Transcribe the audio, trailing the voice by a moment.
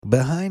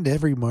Behind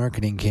every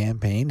marketing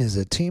campaign is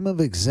a team of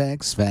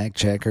execs,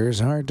 fact-checkers,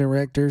 art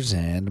directors,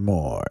 and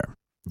more.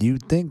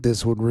 You'd think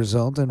this would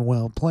result in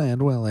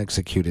well-planned,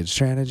 well-executed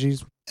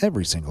strategies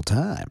every single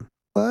time.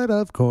 But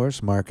of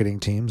course,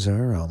 marketing teams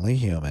are only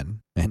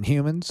human, and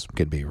humans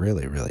can be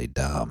really, really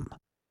dumb.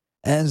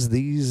 As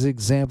these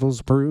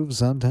examples prove,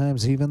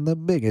 sometimes even the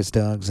biggest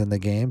dogs in the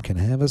game can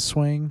have a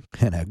swing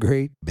and a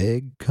great,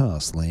 big,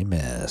 costly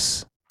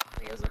miss.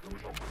 You're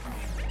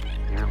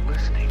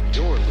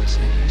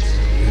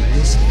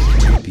listening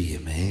to Be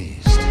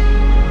Amazed.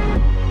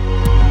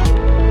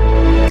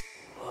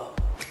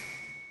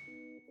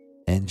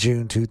 In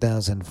June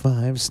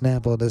 2005,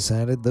 Snapple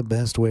decided the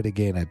best way to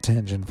gain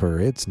attention for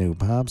its new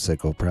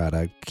popsicle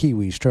product,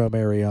 Kiwi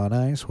Strawberry on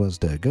Ice, was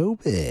to go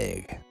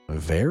big.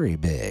 Very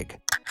big.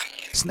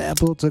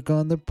 Snapple took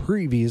on the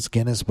previous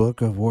Guinness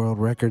Book of World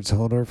Records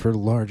holder for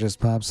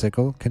largest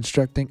popsicle,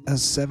 constructing a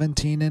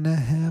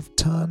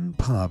 17.5-ton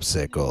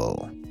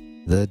popsicle.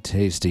 The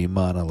tasty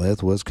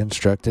monolith was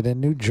constructed in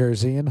New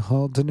Jersey and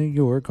hauled to New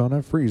York on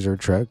a freezer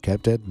truck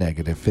kept at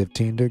negative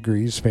 15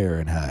 degrees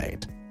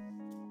Fahrenheit.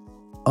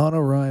 On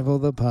arrival,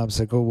 the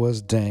popsicle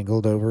was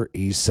dangled over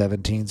East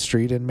 17th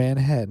Street in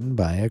Manhattan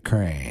by a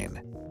crane.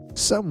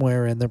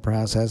 Somewhere in the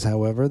process,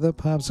 however, the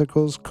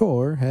popsicle's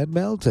core had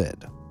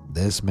melted.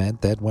 This meant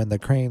that when the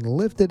crane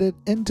lifted it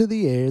into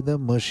the air, the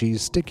mushy,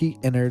 sticky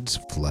innards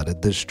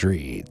flooded the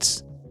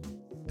streets.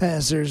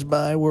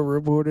 Passers-by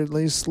were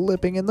reportedly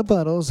slipping in the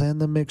puddles,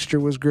 and the mixture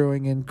was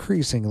growing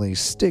increasingly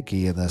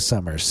sticky in the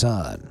summer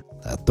sun.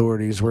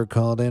 Authorities were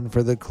called in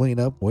for the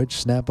cleanup, which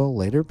Snapple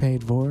later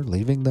paid for,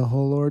 leaving the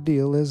whole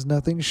ordeal as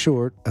nothing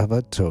short of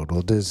a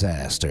total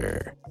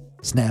disaster.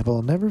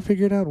 Snapple never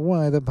figured out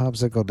why the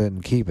popsicle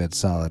didn't keep its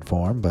solid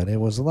form, but it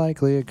was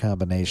likely a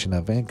combination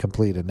of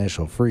incomplete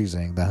initial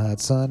freezing, the hot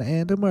sun,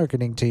 and a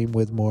marketing team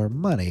with more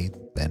money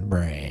than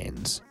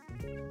brains.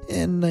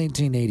 In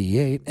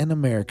 1988, an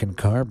American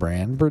car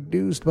brand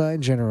produced by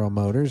General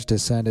Motors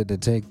decided to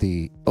take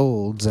the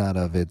olds out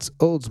of its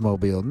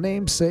Oldsmobile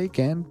namesake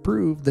and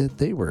prove that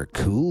they were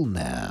cool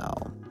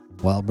now.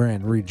 While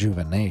brand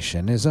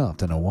rejuvenation is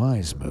often a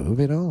wise move,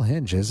 it all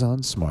hinges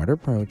on smart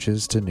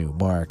approaches to new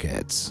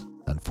markets.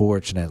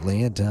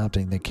 Unfortunately,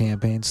 adopting the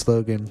campaign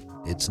slogan,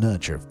 "It's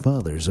not your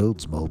father's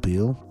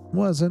Oldsmobile,"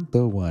 wasn't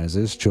the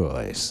wisest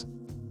choice.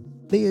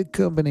 The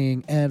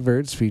accompanying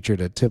adverts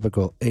featured a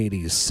typical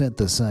 80s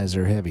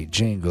synthesizer-heavy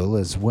jingle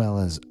as well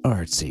as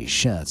artsy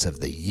shots of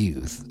the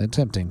youth,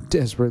 attempting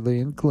desperately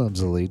and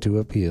clumsily to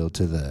appeal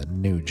to the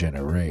new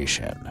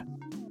generation.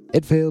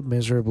 It failed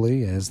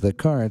miserably as the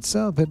car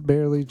itself had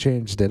barely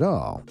changed at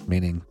all,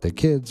 meaning the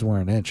kids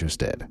weren't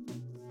interested.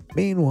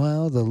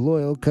 Meanwhile, the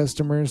loyal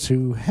customers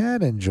who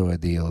had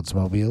enjoyed the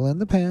Oldsmobile in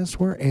the past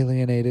were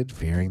alienated,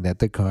 fearing that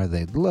the car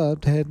they'd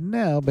loved had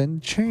now been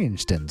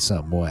changed in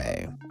some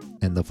way.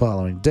 In the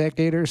following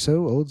decade or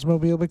so,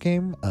 Oldsmobile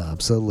became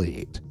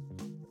obsolete.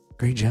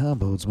 Great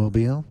job,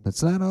 Oldsmobile.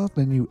 It's not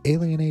often you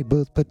alienate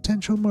both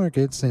potential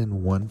markets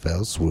in one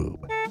fell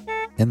swoop.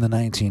 In the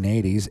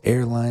 1980s,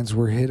 airlines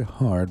were hit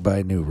hard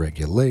by new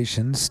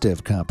regulations,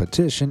 stiff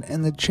competition,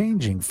 and the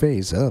changing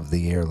face of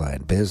the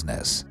airline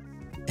business.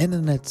 In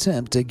an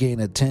attempt to gain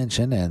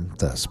attention and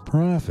thus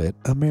profit,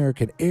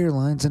 American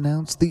Airlines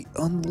announced the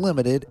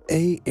unlimited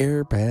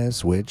A-Air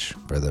Pass, which,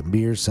 for the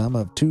mere sum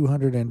of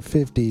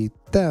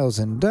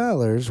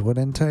 $250,000, would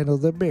entitle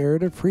the bearer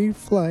to free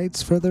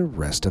flights for the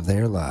rest of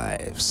their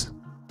lives.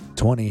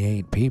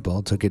 28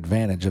 people took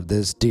advantage of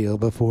this deal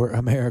before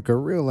America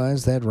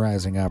realized that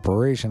rising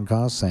operation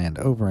costs and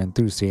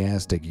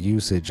over-enthusiastic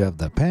usage of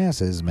the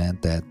passes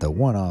meant that the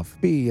one-off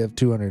fee of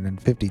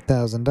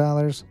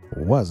 $250,000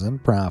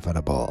 wasn't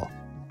profitable.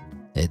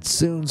 It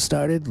soon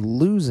started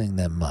losing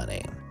them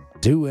money.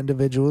 Two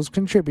individuals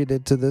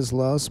contributed to this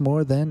loss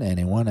more than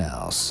anyone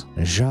else: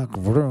 Jacques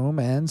Vroom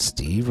and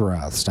Steve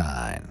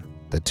Rothstein.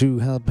 The two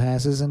held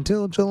passes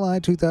until July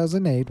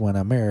 2008, when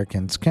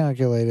Americans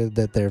calculated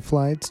that their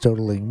flights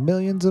totaling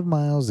millions of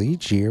miles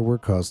each year were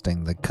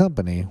costing the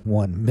company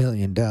 $1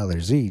 million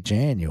each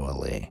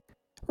annually.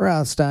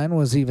 Rothstein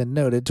was even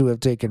noted to have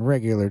taken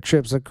regular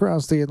trips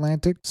across the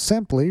Atlantic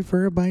simply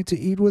for a bite to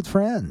eat with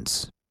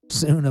friends.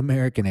 Soon,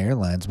 American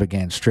Airlines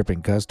began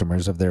stripping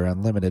customers of their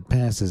unlimited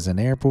passes in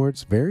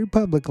airports very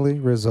publicly,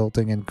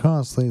 resulting in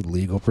costly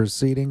legal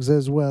proceedings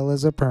as well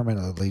as a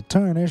permanently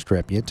tarnished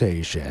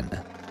reputation.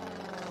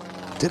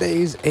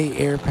 Today's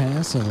A-Air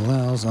Pass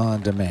allows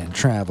on-demand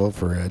travel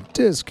for a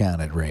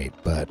discounted rate,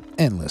 but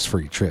endless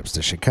free trips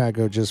to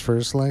Chicago just for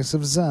a slice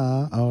of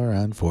za are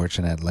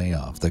unfortunately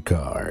off the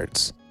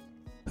cards.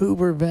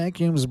 Hoover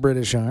Vacuum's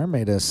British arm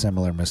made a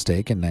similar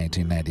mistake in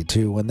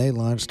 1992 when they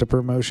launched a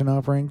promotion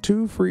offering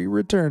 2 free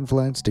return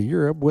flights to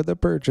Europe with a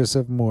purchase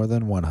of more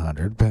than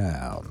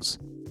 £100.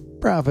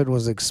 Profit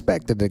was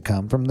expected to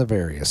come from the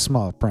various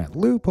small print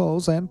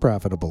loopholes and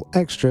profitable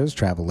extras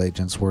travel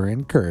agents were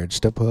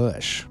encouraged to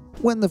push.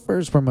 When the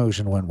first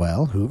promotion went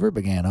well, Hoover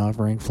began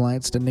offering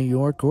flights to New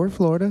York or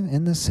Florida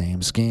in the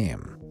same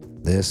scheme.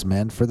 This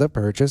meant for the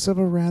purchase of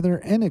a rather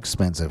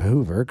inexpensive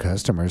Hoover,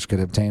 customers could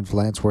obtain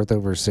flights worth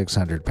over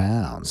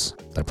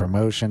 £600. The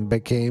promotion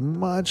became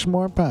much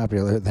more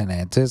popular than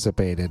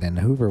anticipated, and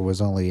Hoover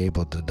was only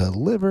able to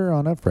deliver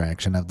on a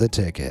fraction of the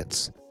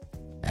tickets.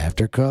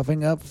 After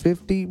coughing up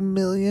 £50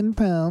 million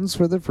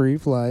for the free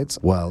flights,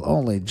 while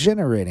only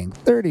generating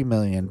 £30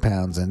 million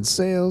in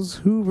sales,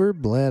 Hoover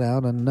bled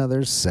out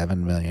another £7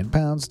 million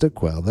to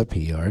quell the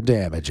PR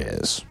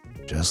damages.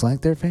 Just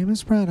like their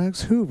famous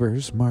products,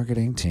 Hoover's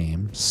marketing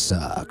team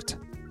sucked.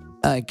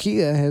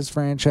 IKEA has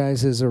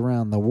franchises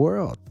around the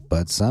world,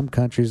 but some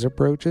countries'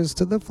 approaches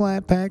to the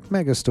flat-pack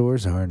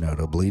megastores are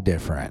notably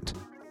different.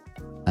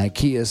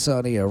 IKEA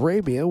Saudi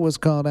Arabia was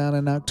called out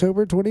in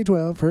October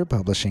 2012 for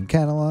publishing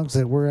catalogs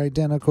that were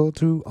identical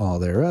to all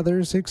their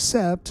others,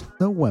 except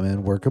the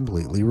women were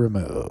completely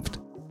removed.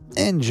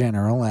 In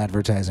general,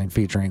 advertising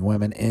featuring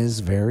women is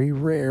very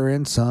rare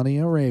in Saudi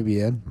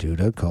Arabia due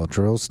to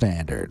cultural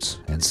standards,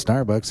 and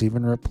Starbucks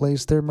even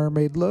replaced their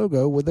mermaid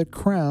logo with a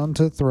crown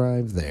to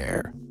thrive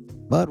there.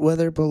 But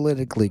whether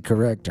politically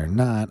correct or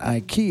not,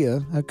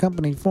 IKEA, a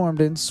company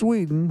formed in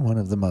Sweden, one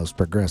of the most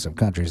progressive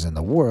countries in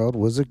the world,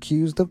 was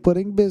accused of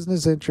putting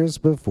business interests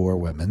before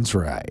women's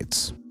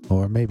rights.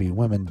 Or maybe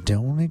women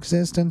don't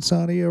exist in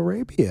Saudi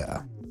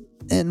Arabia.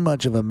 In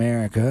much of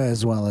America,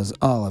 as well as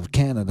all of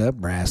Canada,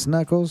 brass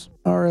knuckles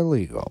are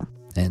illegal.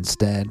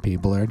 Instead,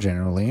 people are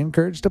generally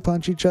encouraged to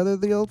punch each other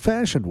the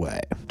old-fashioned way.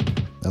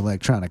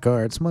 Electronic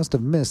Arts must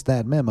have missed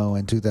that memo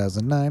in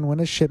 2009 when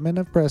a shipment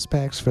of press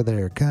packs for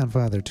their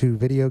Godfather 2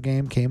 video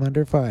game came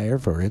under fire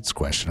for its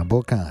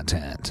questionable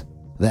content.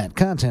 That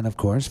content, of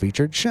course,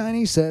 featured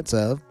shiny sets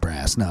of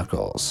brass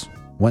knuckles.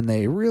 When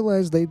they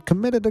realized they'd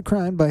committed a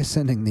crime by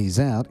sending these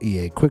out,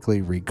 EA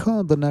quickly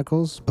recalled the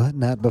knuckles, but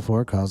not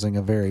before causing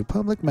a very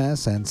public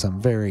mess and some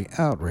very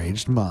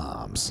outraged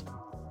moms.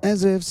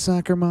 As if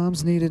soccer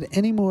moms needed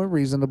any more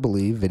reason to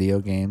believe video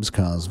games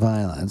cause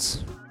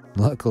violence.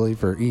 Luckily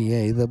for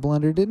EA, the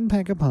blunder didn't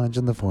pack a punch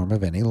in the form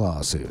of any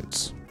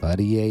lawsuits, but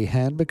EA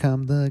had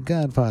become the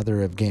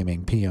godfather of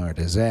gaming PR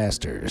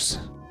disasters.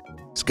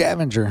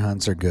 Scavenger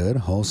hunts are good,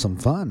 wholesome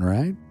fun,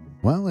 right?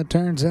 Well, it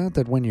turns out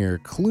that when your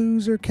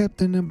clues are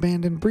kept in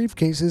abandoned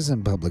briefcases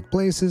in public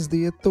places,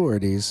 the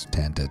authorities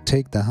tend to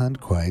take the hunt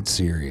quite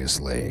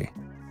seriously.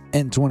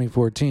 In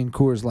 2014,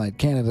 Coors Light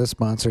Canada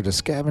sponsored a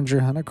scavenger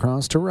hunt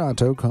across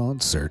Toronto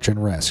called Search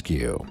and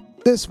Rescue.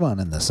 This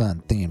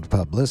fun-in-the-sun-themed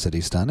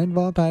publicity stunt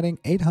involved hiding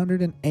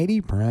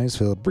 880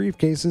 prize-filled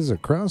briefcases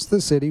across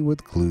the city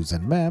with clues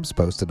and maps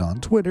posted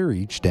on Twitter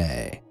each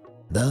day.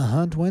 The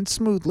hunt went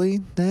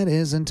smoothly, that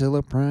is, until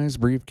a prize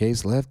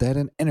briefcase left at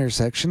an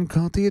intersection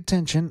caught the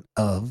attention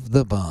of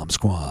the bomb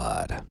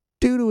squad.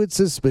 Due to its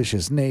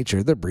suspicious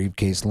nature, the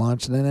briefcase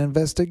launched an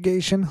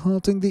investigation,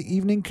 halting the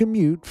evening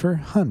commute for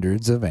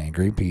hundreds of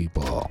angry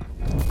people.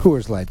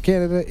 Coors Light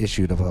Canada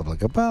issued a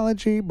public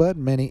apology, but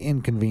many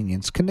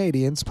inconvenienced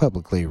Canadians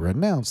publicly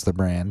renounced the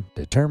brand,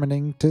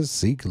 determining to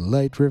seek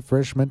light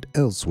refreshment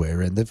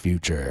elsewhere in the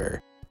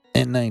future.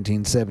 In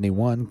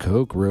 1971,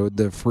 Coke rode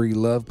the free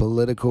love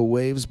political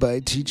waves by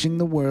teaching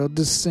the world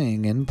to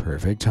sing in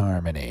perfect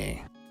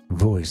harmony.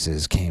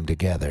 Voices came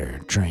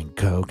together, drank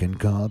Coke, and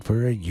called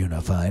for a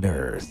unified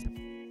Earth.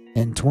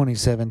 In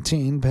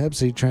 2017,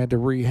 Pepsi tried to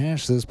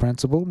rehash this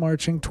principle,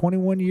 marching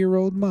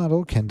 21-year-old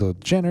model Kendall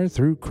Jenner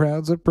through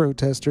crowds of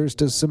protesters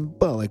to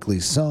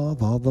symbolically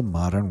solve all the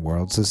modern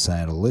world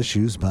societal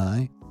issues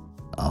by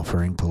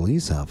offering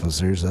police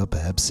officers a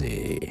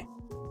Pepsi.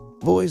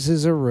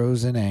 Voices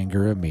arose in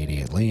anger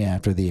immediately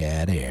after the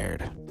ad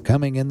aired.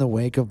 Coming in the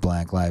wake of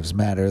Black Lives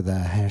Matter, the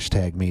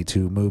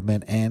 #MeToo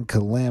movement, and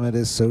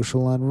calamitous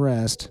social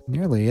unrest,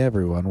 nearly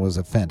everyone was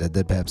offended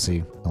that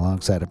Pepsi,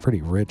 alongside a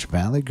pretty rich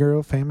valley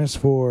girl famous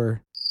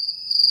for,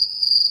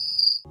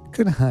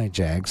 could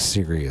hijack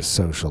serious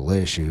social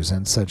issues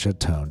in such a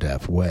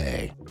tone-deaf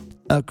way.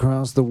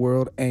 Across the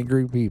world,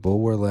 angry people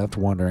were left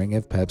wondering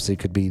if Pepsi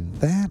could be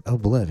that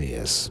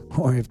oblivious,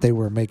 or if they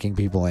were making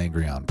people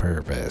angry on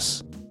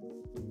purpose.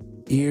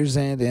 Ears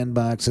and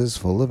inboxes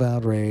full of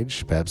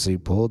outrage,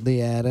 Pepsi pulled the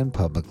ad and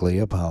publicly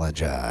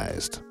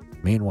apologized.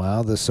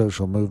 Meanwhile, the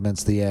social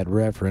movements the ad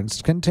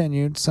referenced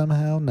continued,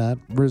 somehow not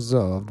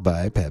resolved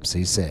by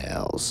Pepsi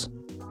sales.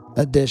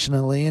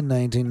 Additionally, in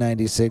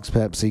 1996,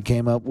 Pepsi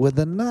came up with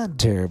a not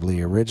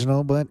terribly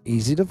original but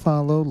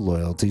easy-to-follow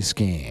loyalty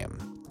scheme.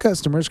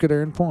 Customers could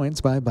earn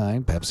points by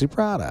buying Pepsi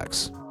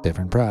products.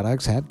 Different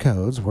products had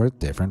codes worth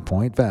different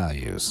point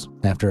values.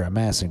 After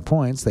amassing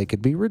points, they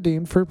could be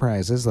redeemed for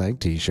prizes like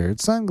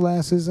t-shirts,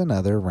 sunglasses, and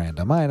other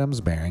random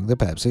items bearing the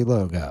Pepsi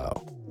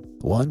logo.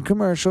 One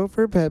commercial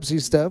for Pepsi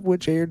stuff,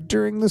 which aired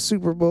during the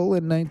Super Bowl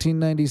in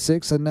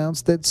 1996,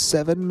 announced that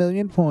 7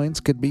 million points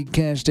could be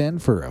cashed in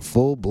for a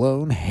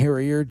full-blown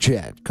Harrier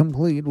jet,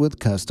 complete with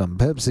custom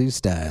Pepsi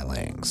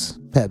stylings.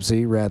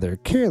 Pepsi rather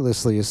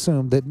carelessly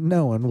assumed that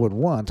no one would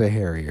want a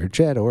Harrier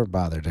jet or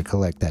bother to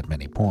collect that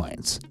many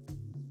points.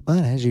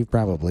 But as you've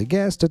probably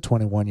guessed, a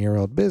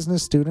 21-year-old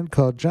business student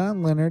called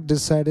John Leonard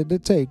decided to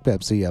take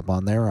Pepsi up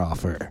on their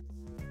offer.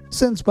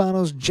 Since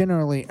bottles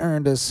generally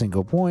earned a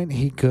single point,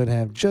 he could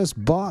have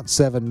just bought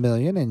 $7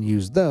 million and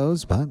used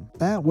those, but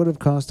that would have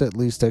cost at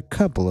least a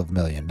couple of $1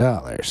 million,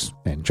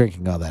 and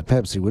drinking all that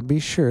Pepsi would be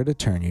sure to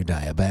turn you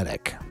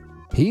diabetic.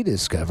 He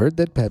discovered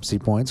that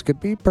Pepsi points could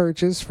be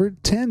purchased for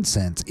 10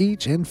 cents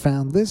each and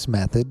found this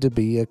method to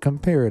be a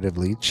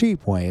comparatively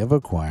cheap way of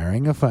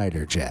acquiring a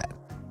fighter jet.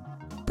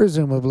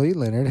 Presumably,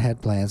 Leonard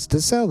had plans to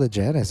sell the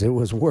jet as it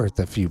was worth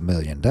a few $1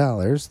 million,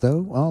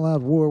 though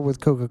all-out war with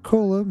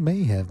Coca-Cola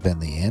may have been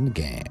the end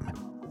game.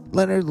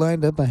 Leonard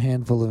lined up a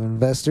handful of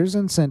investors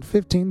and sent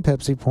 15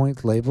 Pepsi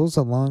Point labels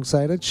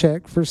alongside a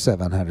check for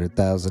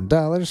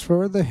 $700,000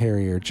 for the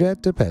Harrier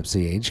jet to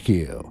Pepsi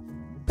HQ.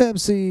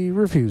 Pepsi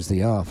refused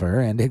the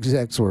offer, and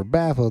execs were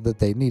baffled that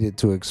they needed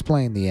to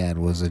explain the ad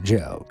was a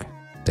joke.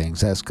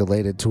 Things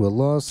escalated to a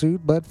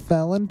lawsuit, but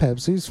fell in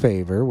Pepsi's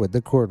favor, with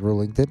the court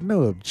ruling that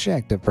no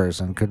objective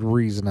person could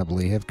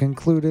reasonably have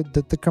concluded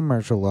that the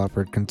commercial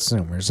offered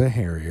consumers a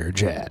Harrier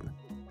jet.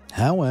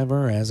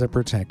 However, as a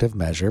protective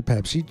measure,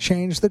 Pepsi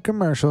changed the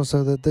commercial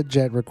so that the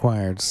jet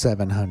required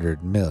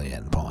 700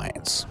 million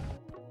points.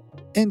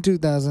 In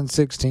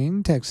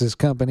 2016, Texas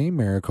company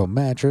Miracle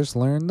Mattress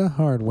learned the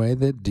hard way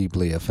that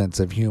deeply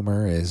offensive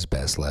humor is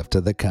best left to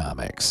the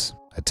comics.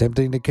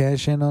 Attempting to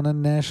cash in on a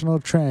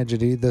national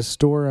tragedy, the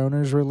store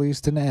owners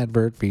released an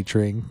advert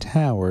featuring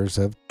towers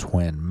of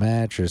twin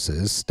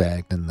mattresses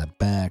stacked in the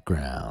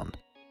background.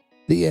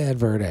 The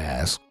advert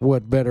asked,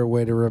 what better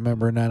way to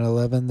remember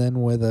 9/11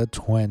 than with a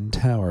twin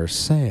tower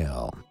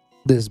sale?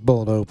 This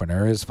bold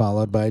opener is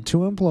followed by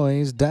two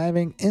employees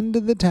diving into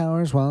the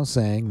towers while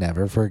saying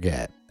never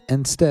forget.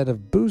 Instead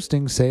of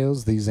boosting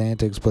sales, these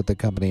antics put the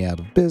company out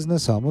of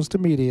business almost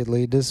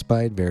immediately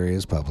despite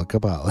various public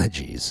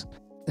apologies.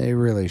 They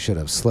really should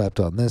have slept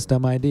on this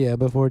dumb idea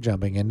before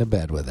jumping into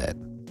bed with it.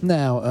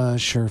 Now, a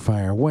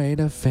surefire way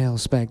to fail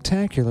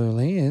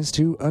spectacularly is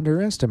to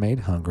underestimate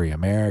hungry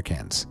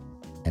Americans.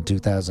 In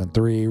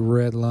 2003,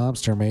 Red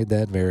Lobster made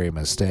that very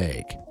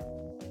mistake.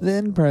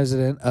 Then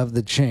president of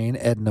the chain,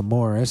 Edna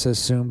Morris,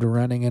 assumed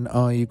running an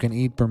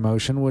all-you-can-eat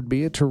promotion would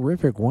be a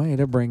terrific way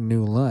to bring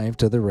new life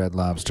to the Red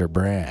Lobster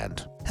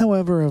brand.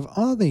 However, of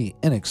all the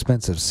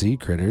inexpensive sea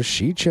critters,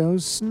 she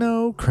chose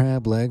snow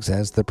crab legs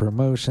as the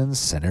promotion's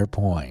center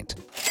point.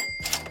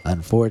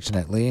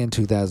 Unfortunately, in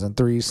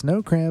 2003,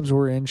 snow crabs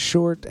were in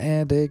short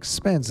and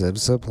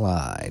expensive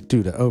supply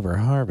due to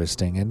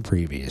overharvesting in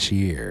previous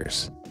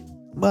years.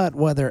 But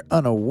whether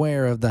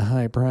unaware of the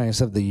high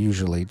price of the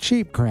usually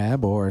cheap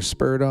crab or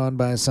spurred on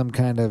by some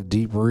kind of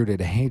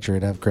deep-rooted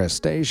hatred of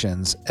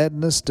crustaceans,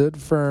 Edna stood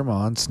firm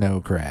on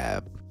snow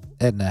crab.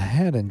 Edna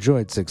had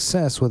enjoyed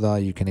success with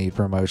all-you-can-eat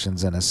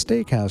promotions in a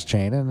steakhouse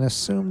chain and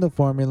assumed the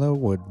formula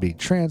would be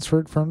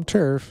transferred from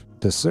turf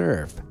to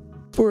surf.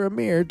 For a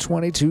mere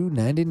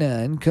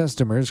 $22.99,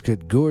 customers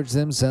could gorge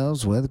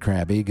themselves with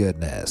crabby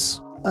goodness.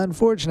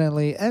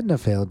 Unfortunately, Edna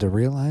failed to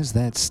realize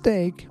that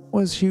steak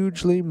was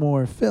hugely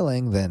more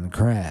filling than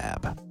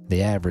crab.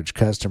 The average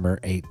customer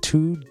ate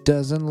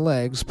 24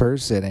 legs per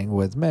sitting,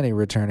 with many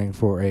returning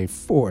for a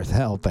fourth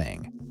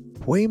helping,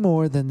 way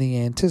more than the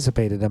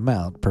anticipated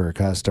amount per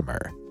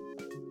customer.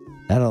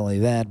 Not only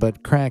that,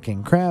 but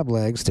cracking crab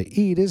legs to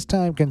eat is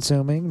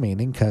time-consuming,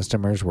 meaning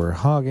customers were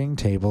hogging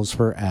tables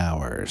for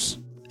hours.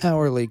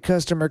 Hourly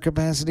customer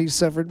capacity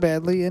suffered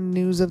badly, and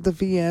news of the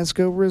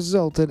fiasco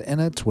resulted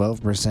in a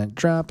 12%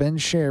 drop in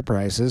share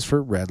prices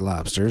for Red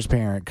Lobster's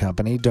parent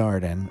company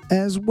Darden,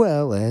 as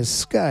well as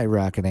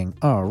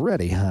skyrocketing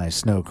already high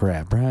snow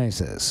crab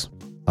prices.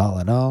 All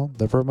in all,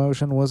 the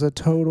promotion was a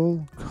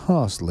total,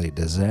 costly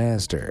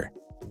disaster.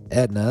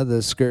 Edna,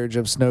 the scourge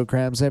of snow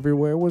crabs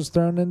everywhere, was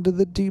thrown into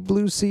the deep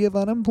blue sea of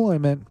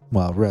unemployment,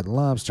 while Red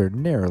Lobster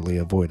narrowly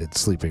avoided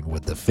sleeping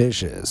with the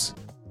fishes.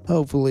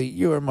 Hopefully,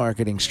 your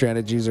marketing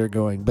strategies are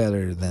going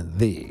better than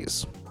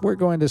these. We're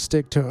going to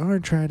stick to our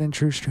tried and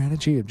true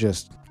strategy of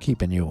just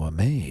keeping you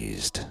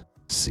amazed.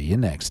 See you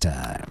next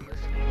time.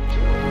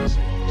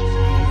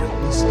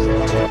 You're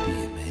listening to